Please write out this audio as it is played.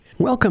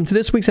Welcome to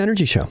this week's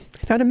Energy Show.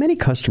 Now, to many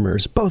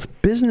customers,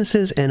 both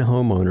businesses and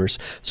homeowners,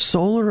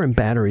 solar and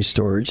battery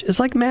storage is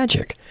like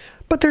magic.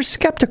 But they're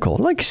skeptical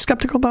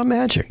about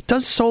magic.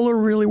 Does solar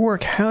really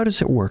work? How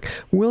does it work?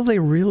 Will they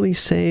really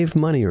save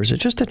money, or is it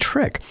just a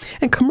trick?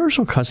 And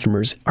commercial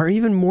customers are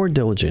even more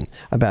diligent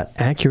about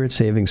accurate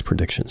savings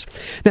predictions.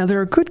 Now,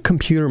 there are good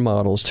computer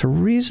models to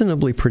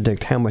reasonably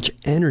predict how much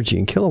energy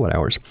in kilowatt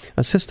hours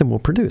a system will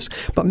produce.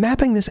 But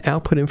mapping this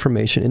output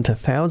information into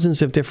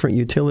thousands of different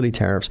utility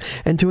tariffs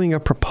and doing a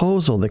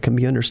proposal that can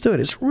be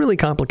understood is really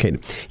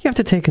complicated. You have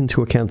to take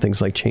into account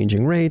things like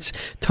changing rates,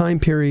 time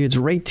periods,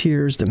 rate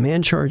tiers,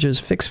 demand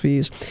charges, fixed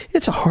fees.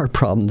 It's a hard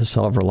problem to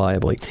solve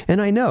reliably. And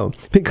I know,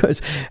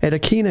 because at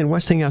Akina and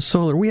Westinghouse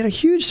Solar, we had a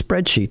huge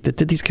spreadsheet that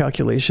did these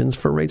calculations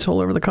for rates all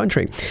over the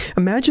country.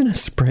 Imagine a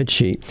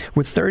spreadsheet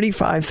with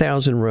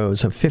 35,000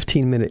 rows of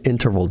 15-minute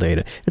interval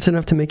data. It's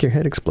enough to make your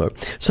head explode.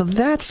 So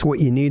that's what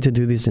you need to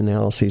do these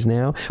analyses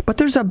now. But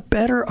there's a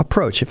better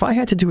approach. If I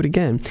had to do it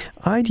again,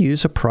 I'd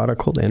use a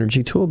product called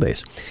Energy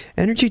Toolbase.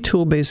 Energy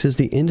Toolbase is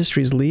the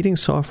industry's leading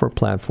software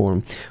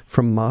platform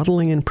for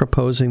modeling and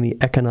proposing the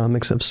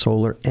economics of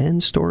solar and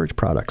storage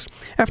products.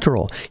 After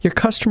all, your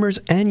customers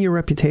and your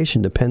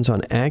reputation depends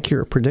on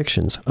accurate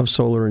predictions of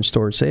solar and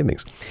storage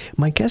savings.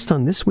 My guest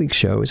on this week's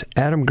show is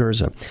Adam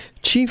Gerza,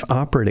 Chief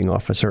Operating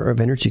Officer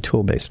of Energy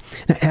Toolbase.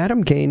 Now,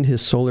 Adam gained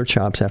his solar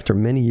chops after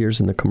many years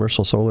in the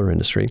commercial solar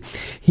industry.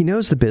 He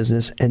knows the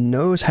business and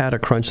knows how to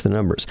crunch the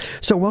numbers.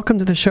 So welcome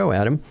to the show,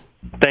 Adam.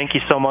 Thank you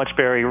so much,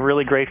 Barry.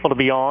 Really grateful to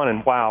be on,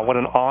 and wow, what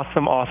an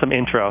awesome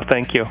intro.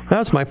 Thank you.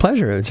 That's my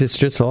pleasure.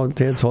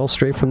 It's all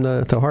straight from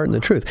the heart and the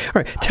truth.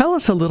 All right, tell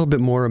us a little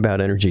bit more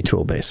about Energy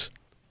Toolbase.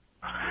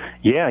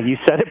 Yeah, you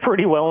said it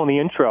pretty well in the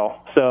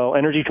intro. So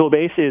Energy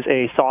Toolbase is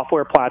a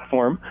software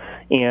platform,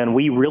 and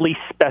we really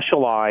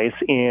specialize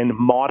in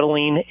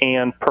modeling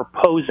and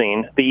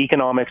proposing the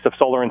economics of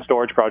solar and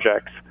storage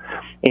projects.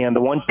 And the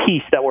one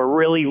piece that we're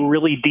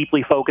really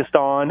deeply focused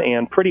on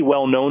and pretty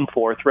well known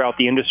for throughout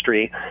the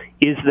industry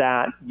is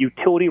that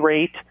utility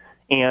rate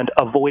and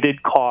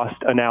avoided cost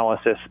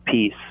analysis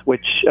piece,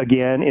 which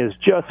again is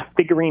just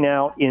figuring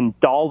out in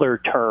dollar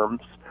terms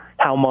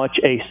how much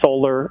a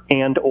solar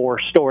and or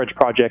storage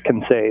project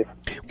can save.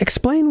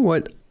 Explain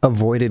what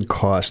avoided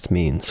cost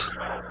means.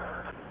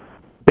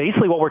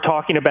 Basically what we're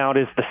talking about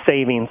is the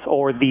savings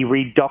or the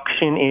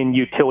reduction in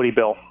utility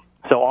bill.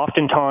 So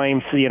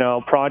oftentimes,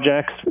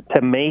 projects,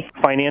 to make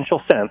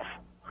financial sense,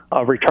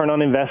 a return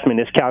on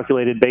investment is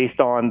calculated based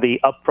on the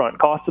upfront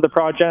cost of the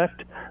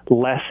project,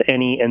 less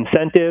any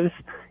incentives,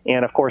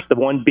 and of course the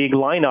one big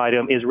line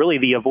item is really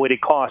the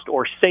avoided cost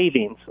or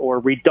savings or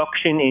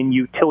reduction in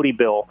utility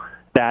bill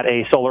that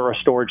a solar or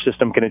storage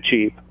system can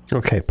achieve.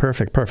 Okay,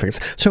 perfect.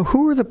 So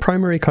who are the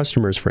primary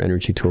customers for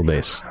Energy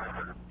Toolbase?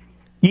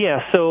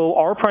 Yeah, so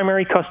our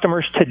primary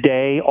customers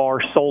today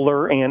are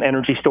solar and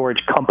energy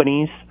storage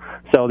companies.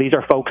 So these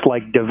are folks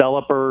like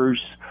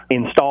developers,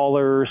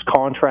 installers,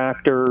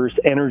 contractors,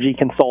 energy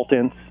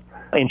consultants.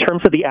 In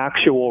terms of the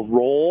actual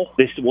role,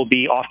 this will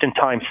be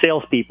oftentimes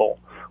salespeople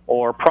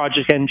or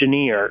project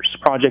engineers,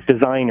 project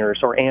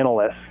designers, or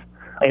analysts.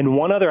 And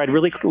one other I'd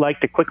really like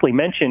to quickly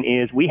mention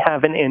is we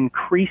have an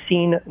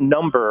increasing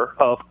number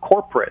of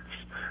corporates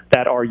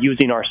that are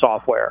using our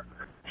software.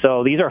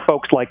 So these are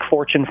folks like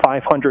Fortune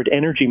 500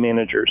 energy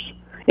managers.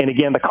 And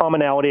again, the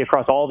commonality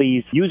across all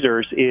these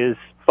users is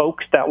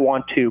folks that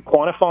want to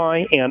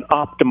quantify and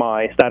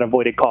optimize that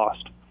avoided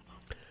cost.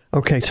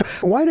 Okay, so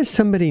why does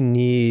somebody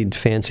need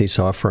fancy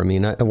software? I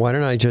mean, why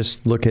don't I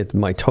just look at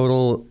my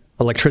total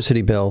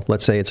electricity bill,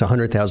 let's say it's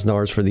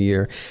 $100,000 for the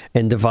year,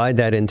 and divide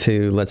that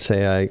into, let's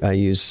say I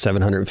use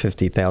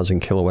 750,000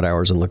 kilowatt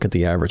hours and look at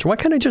the average. Why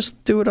can't I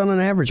just do it on an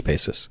average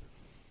basis?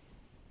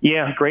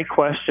 Yeah, great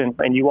question.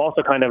 And you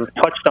also kind of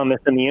touched on this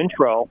in the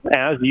intro.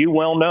 As you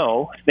well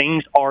know,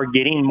 things are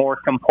getting more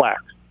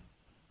complex.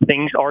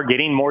 Things are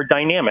getting more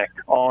dynamic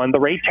on the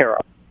rate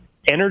tariff.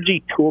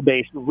 Energy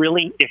Toolbase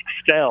really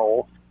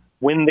excels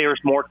when there's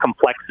more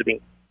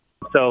complexity.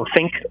 So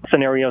think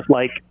scenarios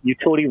like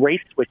utility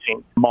rate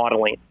switching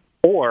modeling,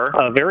 or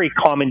a very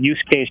common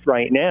use case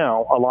right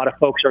now, a lot of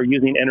folks are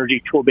using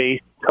Energy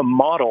Toolbase to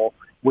model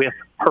with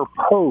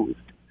proposed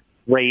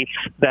rates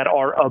that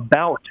are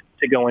about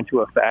to go into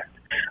effect.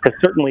 Because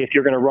certainly if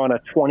you're going to run a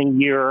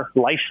 20-year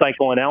life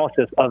cycle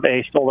analysis of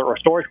a solar or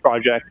storage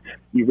project,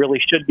 you really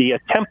should be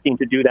attempting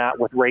to do that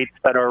with rates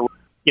that are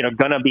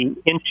going to be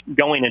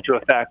going into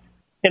effect.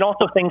 And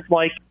also things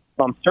like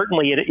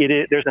certainly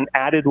there's an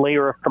added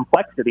layer of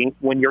complexity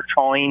when you're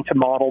trying to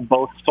model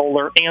both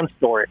solar and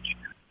storage.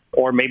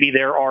 Or maybe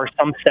there are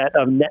some set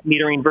of net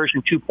metering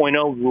version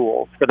 2.0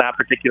 rules for that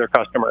particular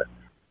customer.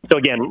 So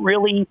again,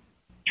 really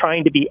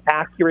trying to be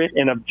accurate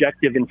and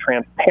objective and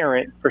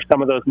transparent for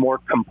some of those more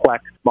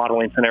complex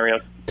modeling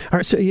scenarios. All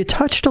right, so you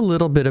touched a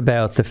little bit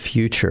about the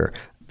future.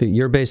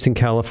 You're based in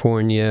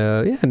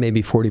California,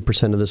 maybe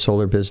 40% of the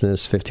solar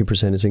business,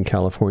 50% is in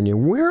California.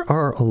 Where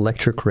are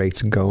electric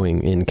rates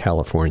going in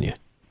California?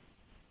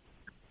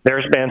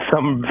 There's been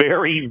some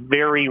very,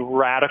 very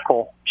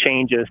radical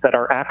changes that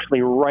are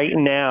actually right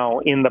now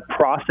in the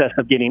process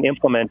of getting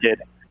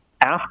implemented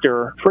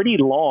after pretty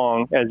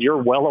long, as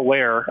you're well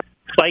aware,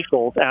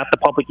 cycles at the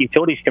Public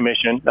Utilities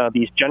Commission,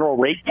 these general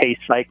rate case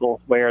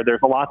cycles where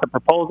there's a lot of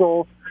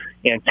proposals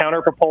and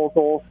counter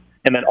proposals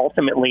and then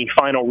ultimately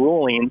final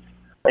rulings.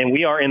 And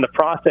we are in the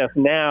process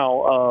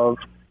now of,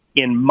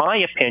 in my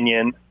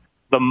opinion,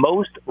 the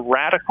most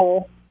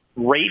radical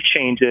rate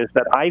changes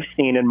that I've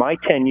seen in my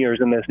 10 years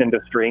in this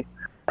industry.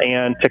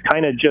 And to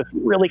kind of just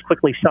really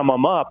quickly sum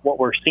them up, what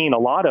we're seeing a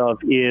lot of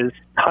is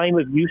time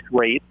of use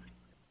rates.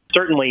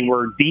 Certainly,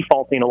 we're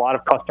defaulting a lot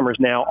of customers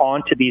now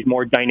onto these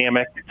more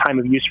dynamic time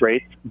of use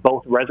rates,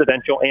 both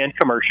residential and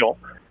commercial.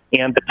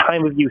 And the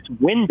time of use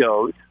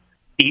windows,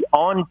 the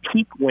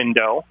on-peak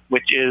window,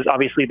 which is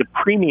obviously the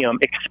premium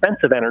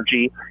expensive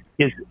energy,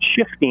 is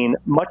shifting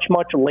much,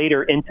 much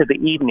later into the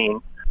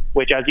evening,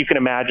 which, as you can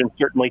imagine,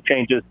 certainly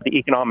changes the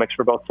economics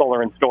for both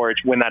solar and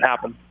storage when that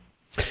happens.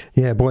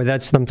 Yeah, boy,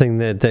 that's something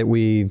that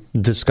we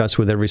discuss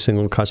with every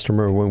single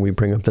customer when we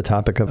bring up the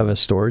topic of a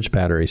storage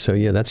battery. So,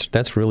 yeah,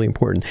 that's really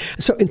important.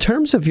 So in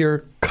terms of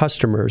your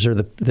customers or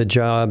the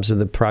jobs or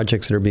the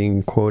projects that are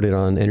being quoted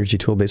on Energy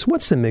Toolbase,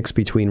 what's the mix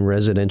between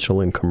residential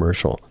and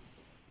commercial?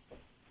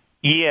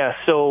 Yeah,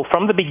 so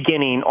from the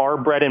beginning, our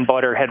bread and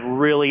butter had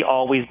really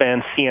always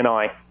been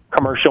C&I,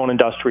 commercial and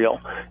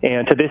industrial.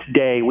 And to this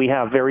day, we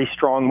have very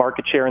strong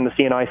market share in the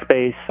C&I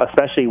space,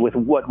 especially with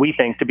what we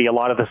think to be a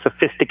lot of the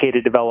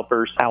sophisticated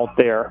developers out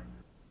there.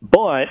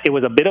 But it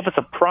was a bit of a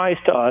surprise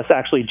to us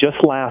actually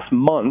just last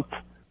month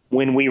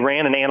when we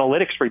ran an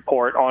analytics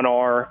report on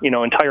our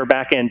entire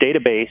back-end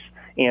database,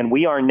 and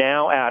we are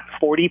now at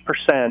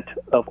 40%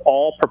 of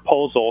all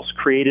proposals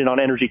created on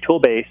Energy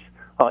Toolbase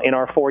in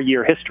our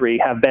 4-year history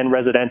have been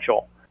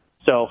residential.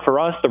 So for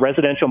us, the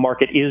residential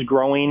market is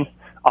growing.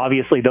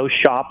 Obviously, those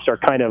shops are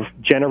kind of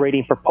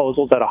generating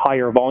proposals at a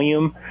higher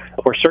volume.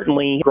 We're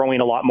certainly growing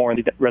a lot more in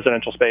the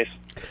residential space.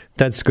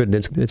 That's good.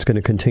 It's going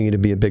to continue to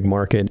be a big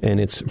market, and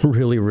it's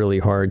really, really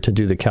hard to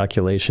do the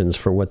calculations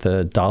for what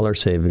the dollar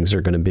savings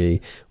are going to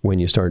be when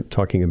you start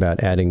talking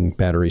about adding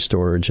battery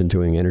storage and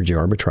doing energy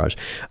arbitrage.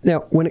 Now,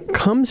 when it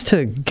comes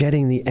to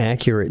getting the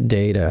accurate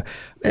data,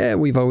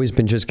 we've always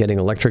been just getting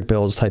electric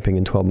bills, typing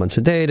in 12 months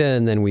of data,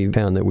 and then we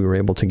found that we were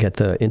able to get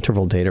the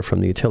interval data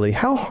from the utility.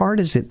 How hard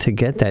is it to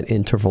get that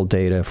interval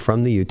data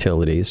from the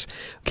utilities?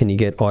 Can you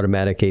get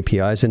automatic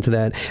APIs into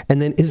that?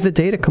 And then is the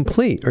data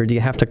complete, or do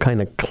you have to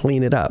kind of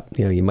clean it up?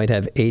 You might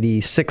have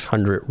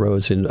 8,600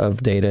 rows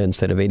of data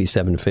instead of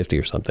 8,750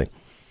 or something.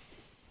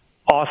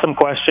 Awesome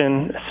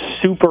question.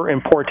 Super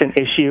important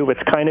issue.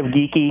 It's kind of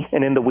geeky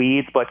and in the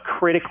weeds, but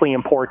critically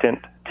important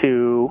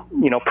to,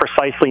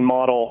 precisely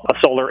model a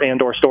solar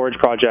and or storage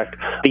project.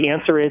 The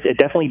answer is it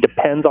definitely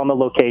depends on the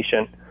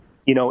location.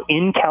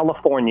 In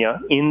California,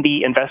 in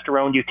the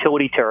investor-owned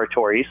utility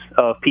territories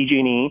of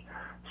PG&E,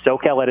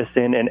 SoCal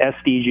Edison, and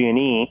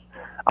SDG&E,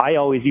 I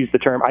always use the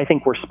term, I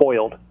think we're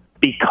spoiled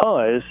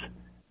because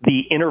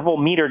the interval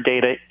meter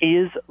data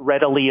is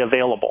readily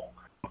available.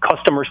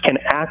 Customers can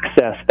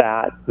access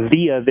that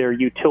via their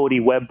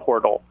utility web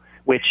portal,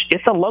 which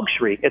it's a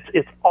luxury.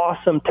 It's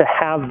awesome to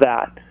have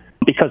that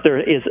because there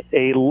is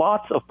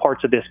lots of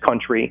parts of this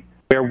country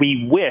where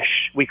we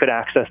wish we could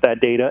access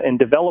that data and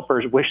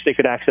developers wish they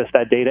could access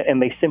that data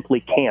and they simply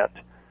can't.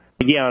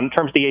 Yeah, in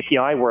terms of the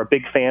API, we're a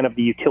big fan of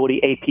the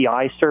utility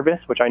API service,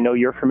 which I know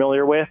you're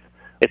familiar with.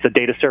 It's a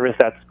data service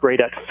that's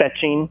great at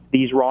fetching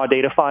these raw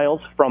data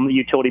files from the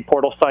utility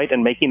portal site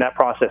and making that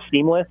process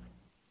seamless.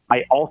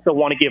 I also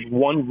want to give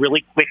one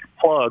really quick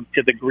plug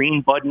to the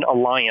Green Button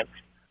Alliance.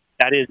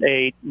 That's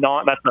a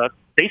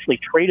basically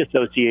trade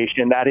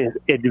association that is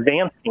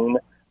advancing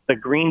the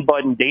Green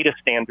Button data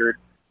standard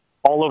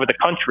all over the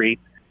country.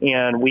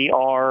 And we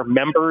are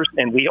members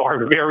and we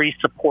are very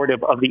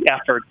supportive of the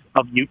efforts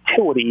of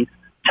utilities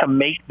to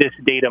make this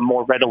data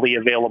more readily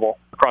available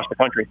across the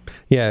country.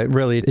 Yeah,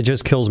 it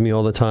just kills me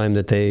all the time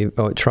that they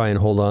try and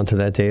hold on to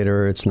that data,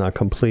 or it's not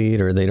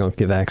complete, or they don't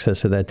give access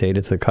to that data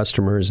to the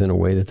customers in a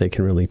way that they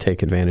can really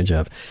take advantage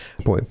of.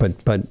 Boy,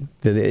 but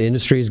the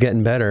industry is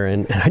getting better,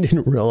 and I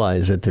didn't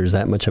realize that there's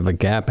that much of a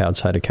gap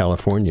outside of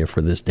California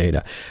for this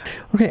data.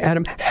 Okay,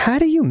 Adam, how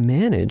do you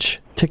manage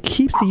to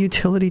keep the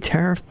utility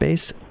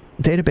tariff-based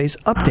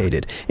database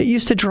updated? It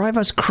used to drive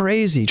us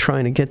crazy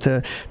trying to get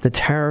the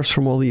tariffs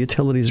from all the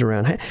utilities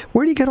around.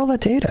 Where do you get all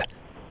that data?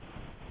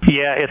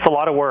 Yeah, it's a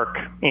lot of work,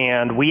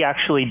 and we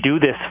actually do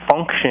this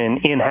function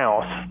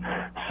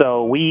in-house.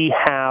 So we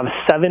have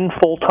 7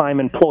 full-time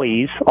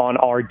employees on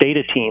our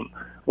data team,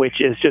 which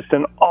is just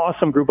an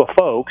awesome group of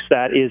folks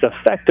that is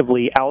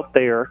effectively out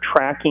there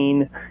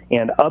tracking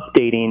and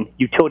updating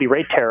utility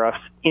rate tariffs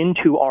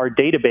into our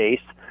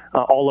database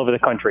all over the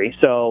country.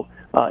 So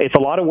it's a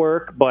lot of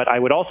work, but I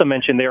would also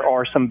mention there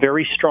are some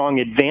very strong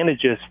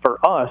advantages for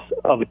us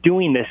of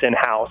doing this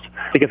in-house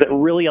because it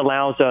really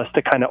allows us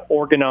to kind of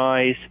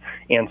organize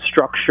and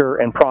structure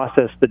and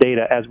process the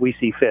data as we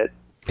see fit.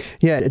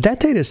 Yeah, that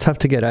data is tough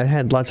to get. I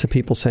had lots of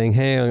people saying,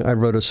 hey, I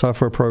wrote a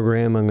software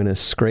program. I'm going to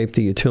scrape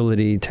the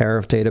utility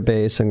tariff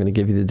database. I'm going to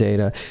give you the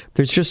data.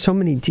 There's just so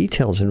many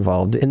details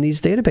involved. And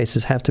these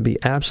databases have to be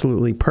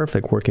absolutely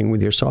perfect working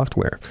with your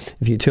software.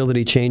 If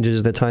utility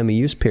changes the time of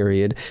use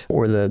period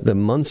or the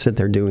months that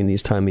they're doing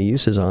these time of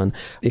uses on,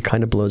 it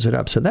kind of blows it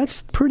up. So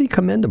that's pretty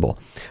commendable.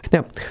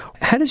 Now,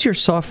 how does your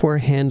software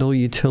handle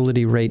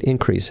utility rate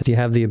increase? Do you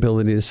have the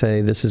ability to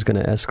say this is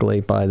going to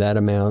escalate by that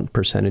amount,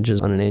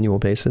 percentages on an annual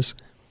basis?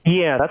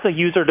 Yeah, that's a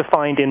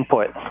user-defined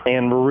input.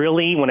 And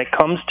really, when it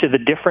comes to the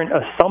different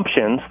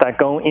assumptions that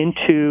go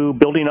into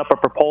building up a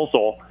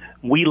proposal,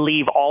 we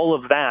leave all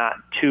of that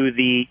to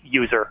the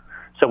user.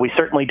 So we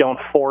certainly don't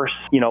force,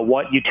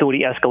 what utility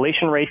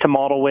escalation rate to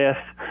model with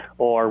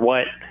or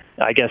what,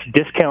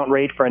 discount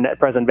rate for a net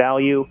present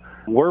value.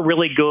 We're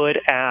really good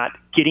at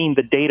getting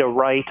the data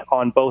right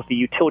on both the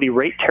utility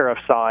rate tariff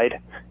side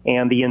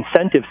and the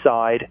incentive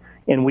side,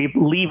 and we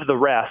leave the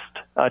rest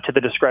to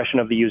the discretion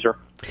of the user.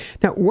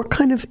 Now, what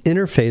kind of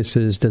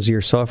interfaces does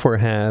your software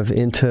have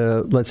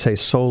into, let's say,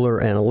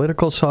 solar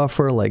analytical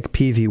software like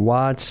PV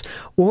Watts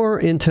or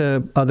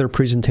into other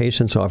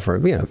presentation software,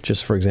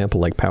 just for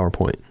example, like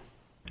PowerPoint?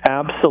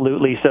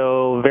 Absolutely.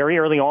 So very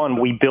early on,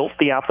 we built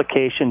the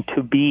application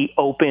to be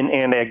open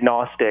and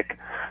agnostic.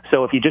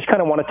 So if you just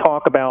kind of want to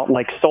talk about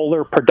like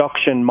solar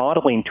production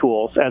modeling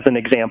tools as an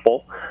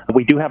example,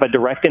 we do have a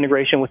direct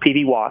integration with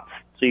PV Watts,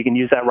 so you can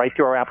use that right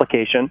through our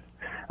application.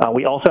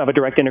 We also have a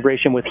direct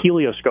integration with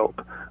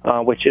Helioscope,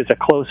 which is a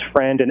close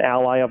friend and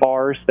ally of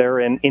ours. They're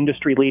an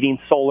industry-leading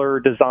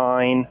solar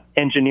design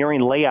engineering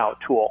layout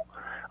tool.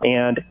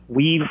 And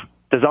we've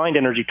designed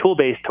Energy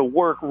Toolbase to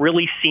work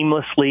really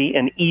seamlessly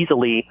and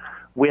easily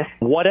with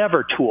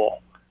whatever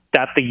tool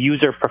that the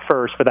user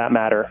prefers for that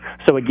matter.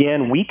 So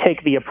again, we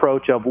take the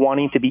approach of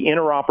wanting to be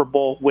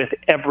interoperable with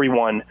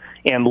everyone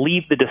and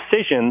leave the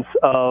decisions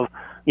of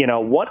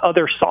what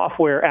other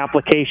software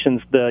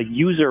applications the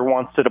user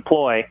wants to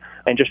deploy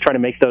and just try to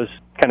make those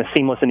kind of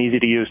seamless and easy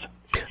to use.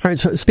 All right,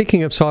 so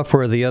speaking of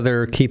software, the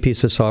other key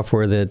piece of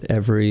software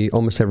that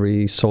almost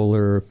every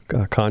solar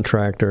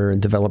contractor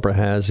and developer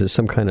has is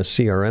some kind of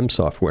CRM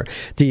software.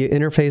 Do you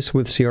interface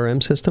with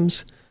CRM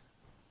systems?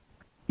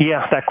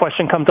 Yeah, that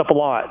question comes up a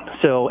lot.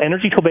 So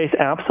Energy Toolbase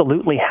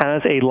absolutely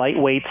has a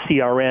lightweight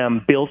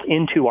CRM built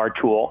into our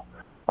tool.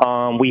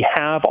 We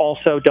have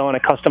also done a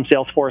custom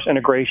Salesforce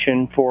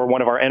integration for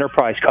one of our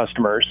enterprise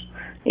customers,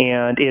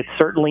 and it's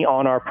certainly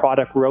on our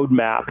product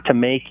roadmap to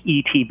make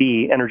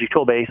ETB, Energy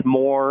Toolbase,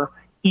 more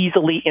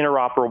easily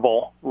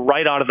interoperable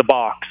right out of the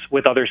box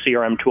with other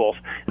CRM tools.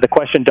 The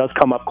question does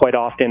come up quite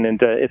often,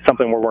 and it's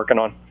something we're working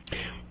on.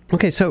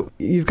 Okay, so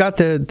you've got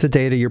the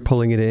data, you're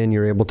pulling it in,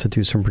 you're able to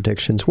do some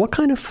predictions. What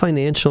kind of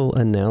financial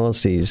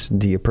analyses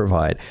do you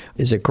provide?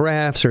 Is it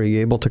graphs, or are you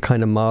able to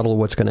kind of model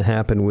what's going to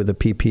happen with a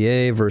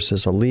PPA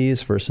versus a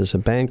lease versus a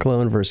bank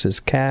loan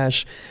versus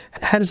cash?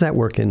 How does that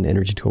work in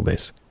Energy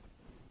Toolbase?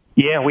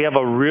 Yeah, we have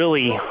a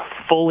really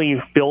fully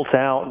built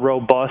out,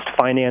 robust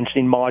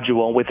financing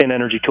module within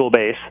Energy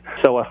Toolbase.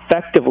 So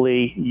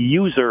effectively,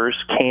 users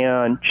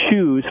can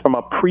choose from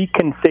a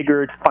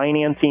pre-configured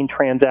financing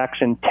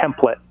transaction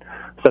template.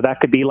 So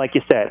that could be, like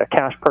you said, a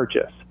cash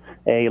purchase,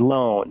 a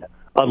loan,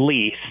 a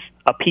lease,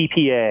 a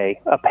PPA,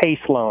 a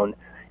PACE loan.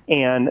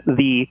 And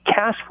the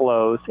cash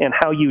flows and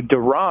how you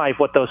derive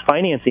what those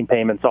financing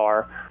payments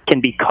are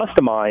can be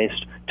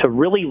customized to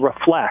really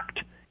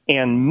reflect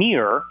and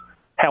mirror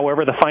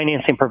however the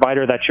financing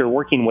provider that you're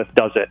working with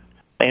does it.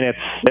 And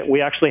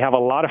we actually have a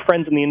lot of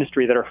friends in the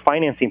industry that are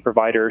financing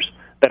providers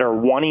that are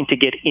wanting to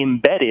get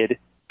embedded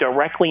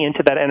directly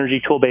into that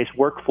Energy Toolbase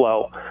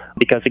workflow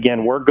because,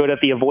 again, we're good at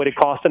the avoided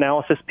cost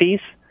analysis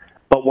piece,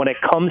 but when it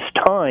comes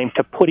time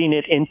to putting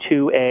it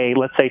into a,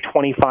 let's say,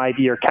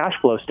 25-year cash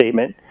flow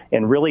statement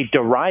and really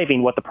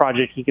deriving what the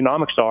project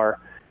economics are,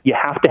 you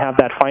have to have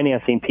that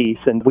financing piece.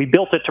 And we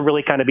built it to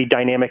really kind of be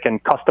dynamic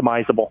and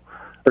customizable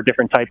for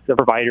different types of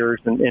providers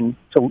and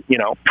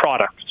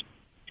products.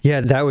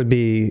 Yeah, that would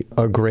be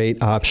a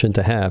great option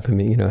to have. I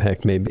mean,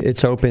 heck, maybe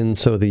it's open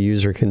so the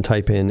user can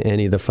type in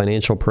any of the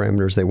financial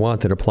parameters they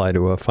want that apply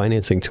to a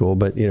financing tool.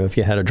 But, if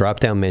you had a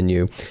drop-down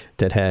menu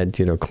that had,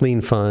 clean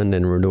fund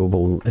and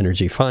renewable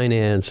energy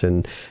finance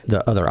and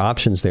the other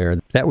options there,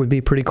 that would be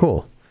pretty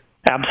cool.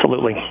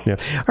 Absolutely. Yeah.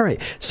 All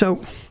right.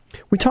 So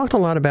we talked a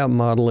lot about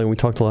modeling. We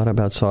talked a lot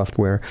about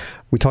software.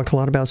 We talked a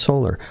lot about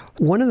solar.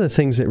 One of the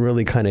things that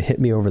really kind of hit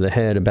me over the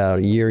head about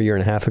a year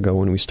and a half ago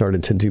when we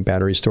started to do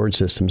battery storage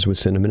systems with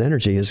Cinnamon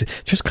Energy is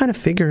just kind of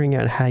figuring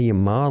out how you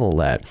model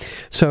that.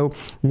 So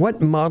what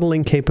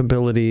modeling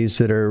capabilities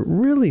that are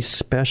really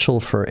special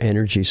for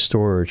energy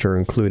storage are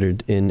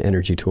included in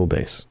Energy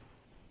Toolbase?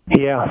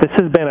 Yeah, this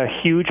has been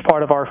a huge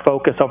part of our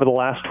focus over the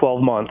last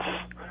 12 months.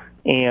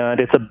 And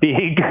it's a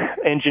big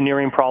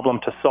engineering problem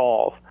to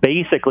solve.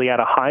 Basically, at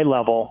a high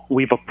level,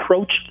 we've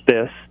approached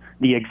this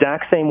the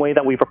exact same way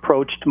that we've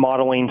approached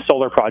modeling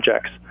solar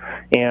projects.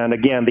 And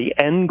again, the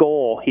end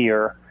goal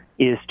here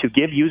is to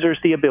give users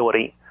the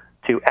ability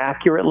to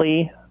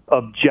accurately,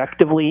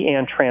 objectively,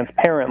 and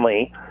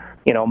transparently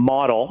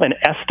model and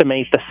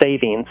estimate the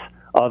savings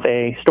of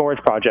a storage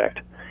project.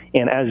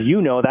 And as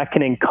you know, that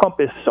can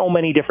encompass so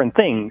many different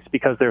things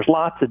because there's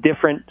lots of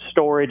different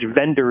storage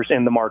vendors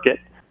in the market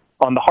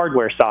on the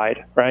hardware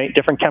side, right?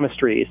 Different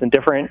chemistries and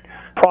different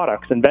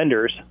products and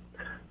vendors.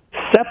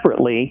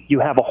 Separately, you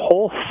have a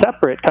whole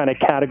separate kind of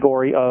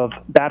category of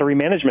battery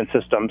management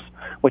systems,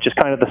 which is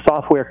kind of the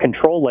software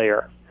control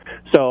layer.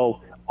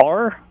 So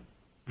our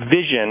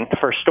vision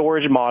for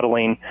storage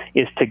modeling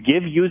is to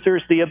give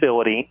users the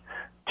ability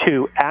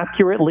to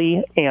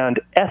accurately and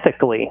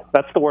ethically,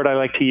 that's the word I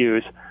like to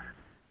use,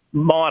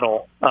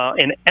 model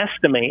and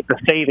estimate the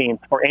savings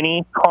for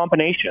any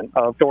combination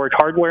of storage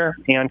hardware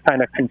and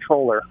kind of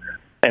controller.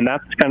 And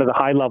that's kind of the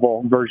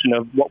high-level version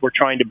of what we're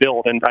trying to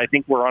build, and I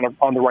think we're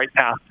on the right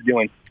path to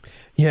doing.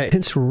 Yeah,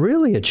 it's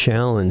really a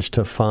challenge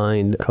to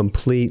find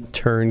complete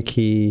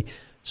turnkey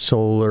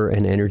solar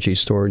and energy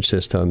storage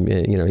system,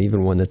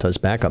 even one that does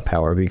backup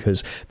power,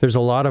 because there's a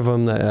lot of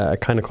them that I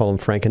kind of call them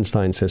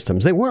Frankenstein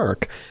systems. They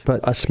work,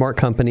 but a smart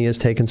company has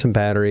taken some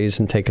batteries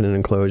and taken an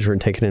enclosure and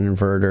taken an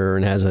inverter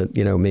and has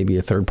maybe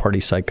a third-party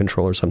site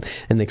control or something,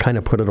 and they kind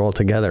of put it all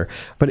together.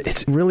 But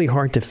it's really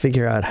hard to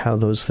figure out how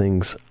those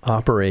things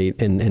operate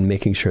and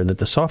making sure that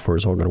the software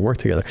is all going to work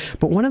together.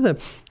 But one of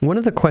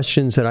the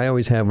questions that I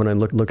always have when I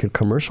look at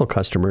commercial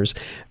customers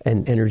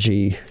and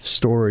energy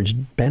storage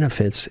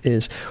benefits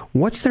is,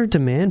 what's their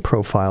demand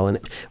profile, and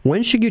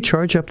when should you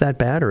charge up that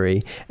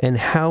battery, and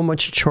how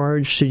much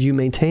charge should you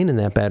maintain in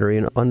that battery,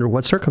 and under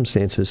what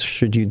circumstances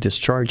should you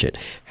discharge it?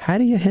 How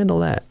do you handle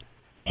that?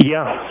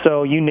 Yeah,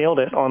 so you nailed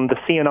it on the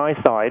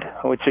C&I side,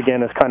 which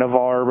again is kind of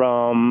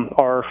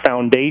our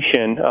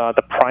foundation.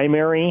 The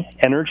primary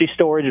energy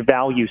storage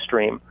value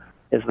stream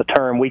is the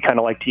term we kind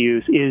of like to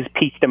use, is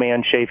peak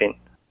demand shaving.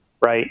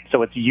 Right?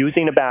 So it's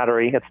using a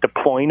battery, it's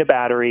deploying a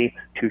battery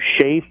to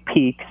shave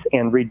peaks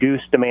and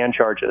reduce demand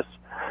charges.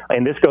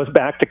 And this goes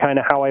back to kind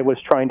of how I was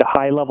trying to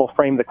high-level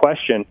frame the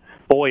question.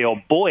 Boy, oh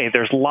boy,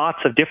 there's lots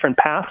of different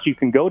paths you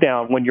can go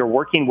down when you're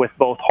working with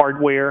both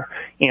hardware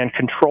and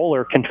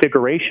controller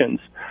configurations.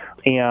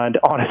 And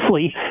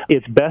honestly,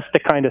 it's best to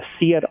kind of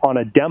see it on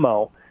a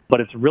demo,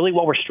 but it's really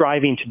what we're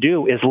striving to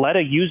do is let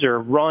a user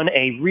run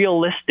a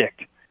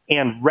realistic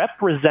and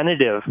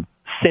representative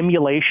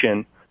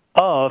simulation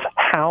of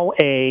how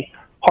a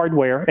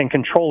hardware and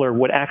controller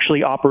would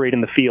actually operate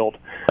in the field.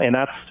 And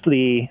that's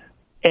the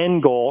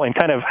end goal, and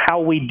kind of how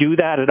we do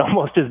that, it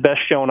almost is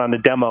best shown on the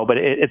demo, but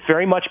it's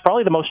very much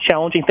probably the most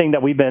challenging thing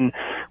that we've been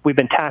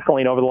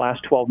tackling over the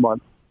last 12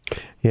 months.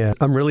 Yeah,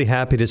 I'm really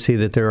happy to see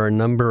that there are a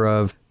number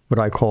of what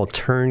I call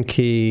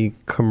turnkey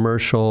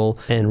commercial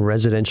and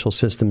residential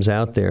systems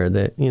out there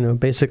that,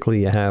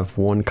 basically you have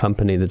one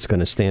company that's going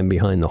to stand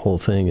behind the whole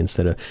thing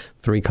instead of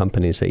three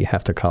companies that you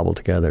have to cobble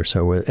together.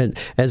 So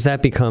as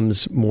that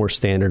becomes more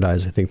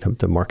standardized, I think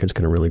the market's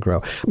going to really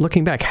grow.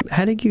 Looking back,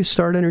 how did you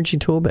start Energy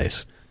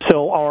Toolbase?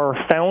 So our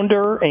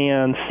founder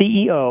and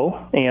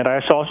CEO, and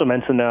I should also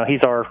mention he's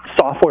our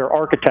software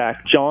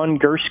architect, John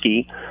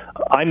Gerza.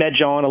 I met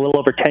John a little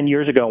over 10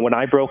 years ago when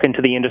I broke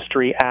into the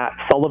industry at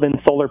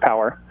Sullivan Solar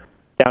Power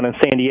down in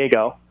San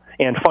Diego.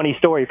 And funny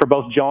story for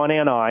both John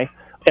and I,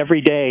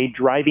 every day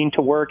driving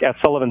to work at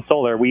Sullivan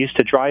Solar, we used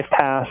to drive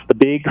past the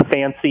big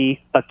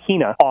fancy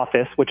Akina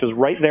office, which was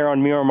right there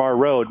on Miramar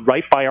Road,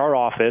 right by our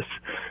office.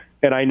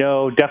 And I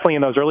know definitely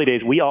in those early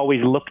days, we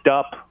always looked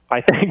up,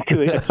 I think, to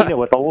Akina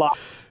with a lot.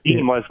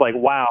 Team was like,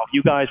 wow,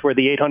 you guys were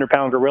the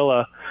 800-pound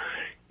gorilla,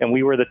 and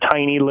we were the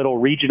tiny little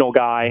regional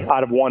guy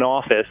out of one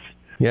office.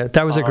 Yeah,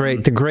 that was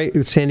the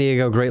great San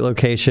Diego, great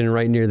location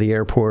right near the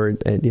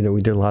airport. And,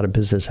 we did a lot of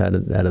business out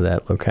of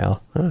that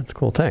locale. Oh, that's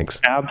cool. Thanks.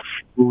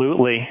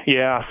 Absolutely.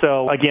 Yeah.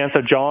 So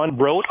John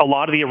wrote a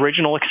lot of the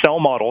original Excel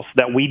models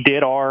that we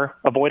did our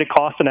avoided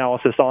cost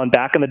analysis on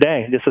back in the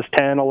day. This is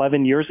 10,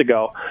 11 years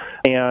ago.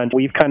 And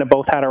we've kind of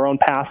both had our own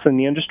paths in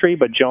the industry,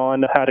 but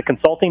John had a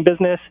consulting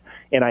business,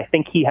 and I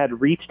think he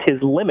had reached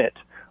his limit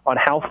on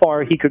how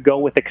far he could go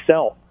with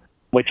Excel,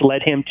 which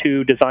led him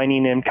to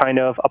designing in kind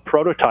of a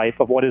prototype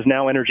of what is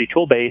now Energy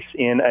Toolbase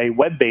in a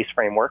web-based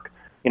framework.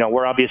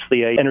 Where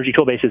obviously Energy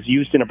Toolbase is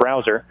used in a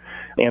browser.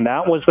 And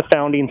that was the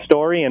founding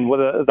story. And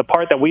the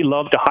part that we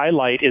love to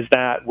highlight is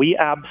that we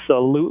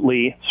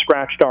absolutely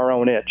scratched our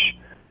own itch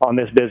on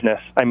this business.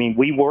 I mean,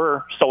 we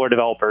were solar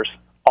developers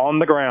on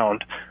the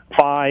ground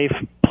 5+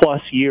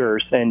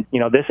 years. And,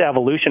 this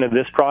evolution of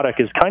this product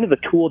is kind of the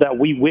tool that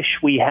we wish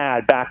we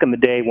had back in the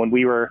day when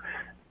we were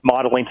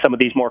modeling some of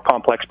these more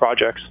complex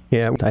projects.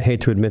 Yeah, I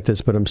hate to admit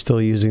this, but I'm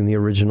still using the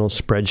original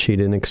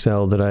spreadsheet in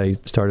Excel that I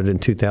started in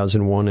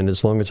 2001, and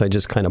as long as I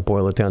just kind of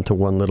boil it down to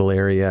one little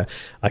area,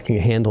 I can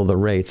handle the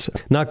rates.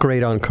 Not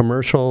great on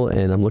commercial,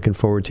 and I'm looking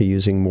forward to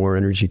using more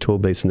Energy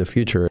Toolbase in the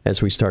future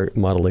as we start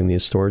modeling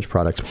these storage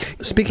products.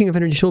 Speaking of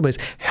Energy Toolbase,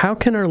 how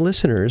can our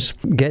listeners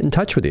get in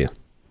touch with you?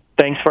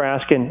 Thanks for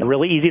asking.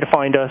 Really easy to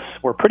find us.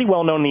 We're pretty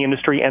well known in the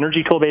industry,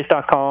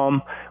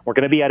 energytoolbase.com. We're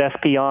going to be at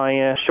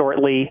SPI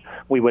shortly.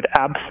 We would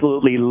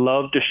absolutely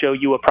love to show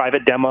you a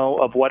private demo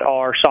of what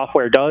our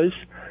software does.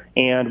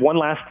 And one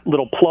last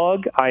little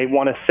plug, I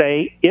want to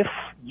say, if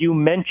you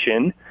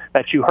mention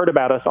that you heard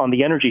about us on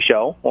the Energy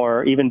Show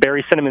or even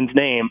Barry Cinnamon's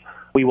name,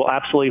 we will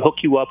absolutely hook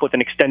you up with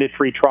an extended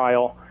free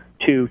trial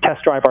to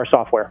test drive our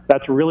software.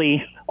 That's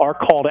really our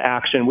call to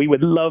action. We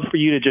would love for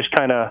you to just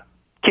kind of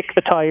kick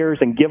the tires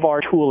and give our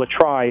tool a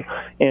try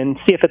and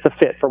see if it's a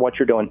fit for what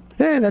you're doing.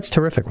 Yeah, that's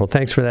terrific. Well,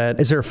 thanks for that.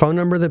 Is there a phone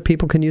number that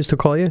people can use to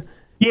call you?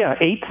 Yeah,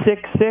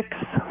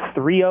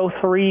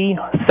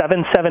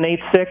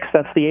 866-303-7786.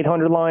 That's the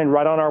 800 line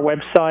right on our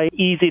website.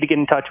 Easy to get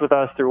in touch with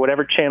us through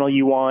whatever channel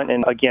you want.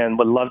 And again,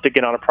 would love to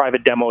get on a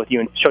private demo with you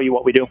and show you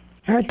what we do.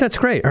 All right, that's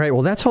great. All right,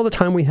 well, that's all the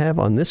time we have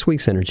on this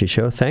week's Energy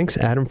Show. Thanks,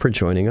 Adam, for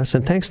joining us,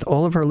 and thanks to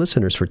all of our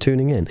listeners for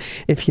tuning in.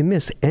 If you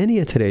missed any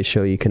of today's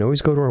show, you can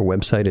always go to our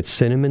website at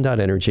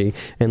cinnamon.energy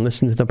and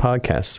listen to the podcasts.